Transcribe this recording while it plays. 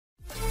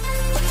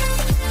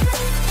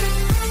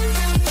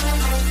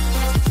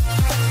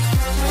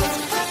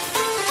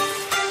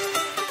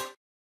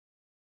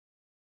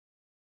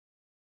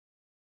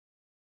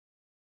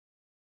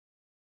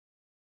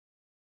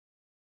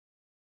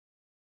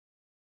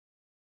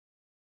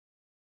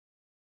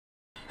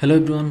Hello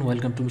everyone,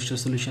 welcome to mister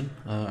solution.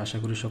 আশা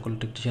করি সকল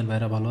technician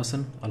ভাইরা ভালো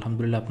আছেন।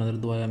 আলহামদুলিল্লাহ, আপনাদের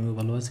দোয়ায় আমিও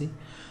ভালো আছি।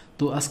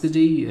 তো আজকে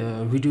যেই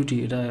ভিডিওটি,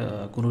 এটা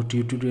কোনো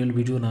টিউটোরিয়াল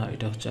ভিডিও না,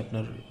 এটা হচ্ছে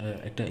আপনার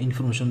একটা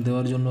ইনফরমেশন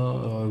দেওয়ার জন্য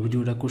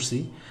ভিডিওটা করছি।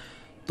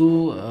 তো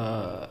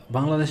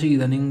বাংলাদেশে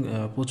ইদানিং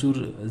প্রচুর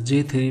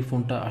J3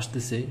 ফোনটা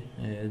আসতেছে,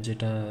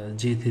 যেটা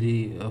J3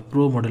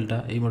 প্রো মডেলটা,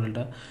 এই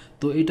মডেলটা।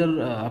 তো এইটার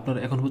আপনার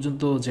এখন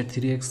পর্যন্ত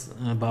Z3X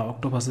বা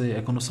অক্টোপাসে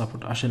এখনও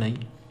সাপোর্ট আসে নাই।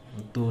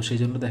 তো সেই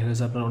জন্য দেখা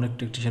গেছে আপনার অনেক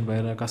টেকনিশিয়ান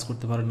ভাইয়েরা কাজ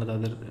করতে পারেন না,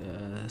 তাদের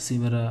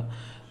সিমেরা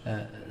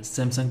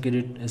স্যামসাং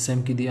ক্রেডিট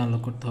স্যামকি দিয়ে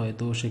আনলক করতে হয়।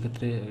 তো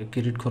সেক্ষেত্রে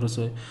ক্রেডিট খরচ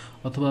হয়,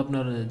 অথবা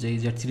আপনার যেই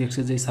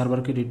Z3X-এর যেই সার্ভার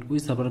ক্রেডিট, ওই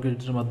সার্ভার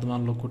ক্রেডিটের মাধ্যমে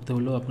আনলক করতে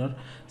হলেও আপনার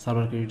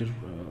সার্ভার ক্রেডিটের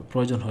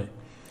প্রয়োজন হয়।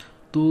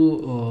 তো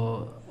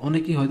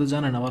অনেকেই হয়তো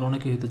জানেন, আবার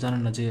অনেকেই হয়তো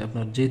জানেন না যে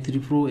আপনার J3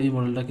 প্রো এই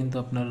মডেলটা কিন্তু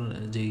আপনার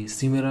যেই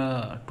সিমেরা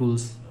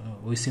টুলস,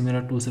 ওই সিমেরা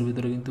টুলসের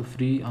ভিতরে কিন্তু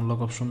ফ্রি আনলক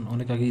অপশন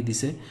অনেক আগেই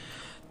দিছে।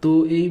 তো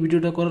এই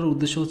ভিডিওটা করার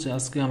উদ্দেশ্য হচ্ছে,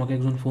 আজকে আমাকে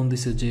একজন ফোন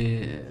দিছে যে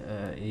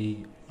এই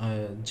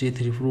J3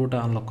 প্রোটা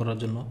আনলক করার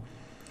জন্য।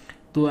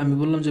 তো আমি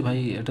বললাম যে ভাই,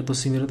 এটা তো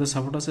সিমেরাতে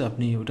সাপোর্ট আছে,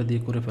 আপনি ওটা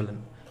দিয়ে করে ফেলেন।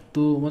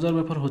 তো মজার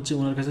ব্যাপার হচ্ছে,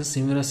 ওনার কাছে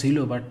সিমেরা ছিল,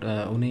 বাট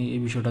উনি এই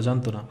বিষয়টা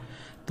জানতো না।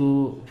 তো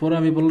পরে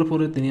আমি বলার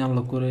পরে তিনি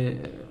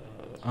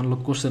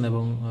আনলক করছেন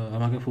এবং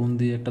আমাকে ফোন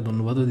দিয়ে একটা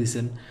ধন্যবাদও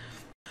দিয়েছেন।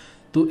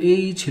 তো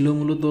এই ছিল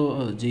মূলত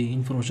যে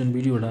ইনফরমেশন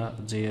ভিডিওটা,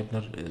 যে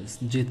আপনার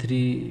J3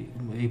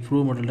 এই প্রো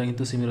মডেলটা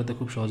কিন্তু সিমেরাতে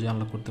খুব সহজে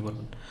আনলক করতে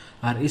পারবেন।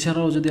 আর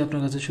এছাড়াও যদি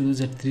আপনার কাছে শুধু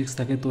Z3X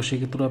থাকে, তো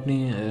সেক্ষেত্রেও আপনি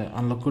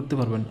আনলক করতে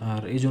পারবেন।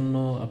 আর এই জন্য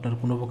আপনার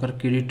কোনো প্রকার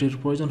ক্রেডিটের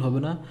প্রয়োজন হবে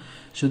না,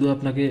 শুধু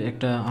আপনাকে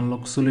একটা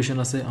আনলক সলিউশন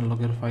আছে,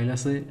 আনলকের ফাইল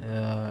আছে,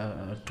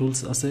 টুলস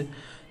আছে।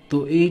 তো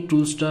এই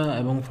টুলসটা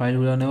এবং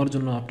ফাইলগুলো নেওয়ার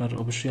জন্য আপনার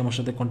অবশ্যই আমার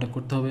সাথে কন্ট্যাক্ট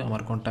করতে হবে।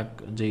 আমার কন্ট্যাক্ট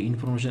যে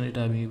ইনফরমেশান,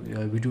 এটা আমি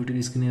ভিডিওটির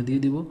স্ক্রিনে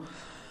দিয়ে দিব,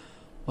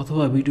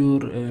 অথবা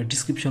ভিডিওর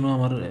ডিসক্রিপশনেও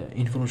আমার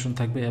ইনফরমেশন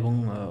থাকবে, এবং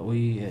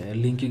ওই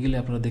লিঙ্কে গেলে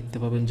আপনারা দেখতে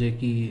পাবেন যে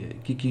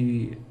কী কী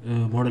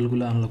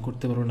মডেলগুলো আনলক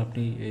করতে পারবেন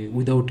আপনি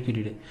উইদাউট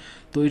ক্রেডিটে।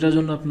 তো এটার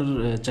জন্য আপনার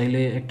চাইলে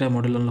একটা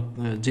মডেল আনলক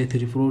J3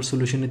 প্রোর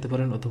সলিউশন নিতে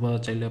পারেন, অথবা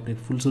চাইলে আপনি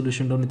ফুল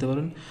সলিউশনটাও নিতে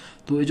পারেন।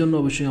 তো এই জন্য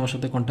অবশ্যই আমার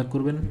সাথে কন্ট্যাক্ট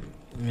করবেন,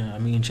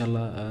 আমি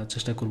ইনশাল্লাহ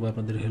চেষ্টা করবো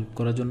আপনাদের হেল্প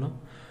করার জন্য।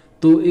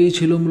 তো এই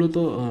ছিল মূলত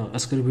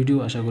আজকের ভিডিও,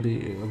 আশা করি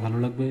ভালো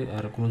লাগবে।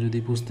 আর কোনো যদি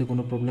বুঝতে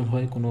কোনো প্রবলেম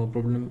হয়, কোনো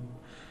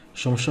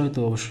সমস্যা হয়, তো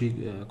অবশ্যই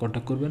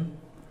কন্ট্যাক্ট করবেন।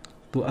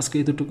 তো আজকে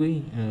এতটুকুই,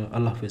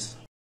 আল্লাহ হাফেজ।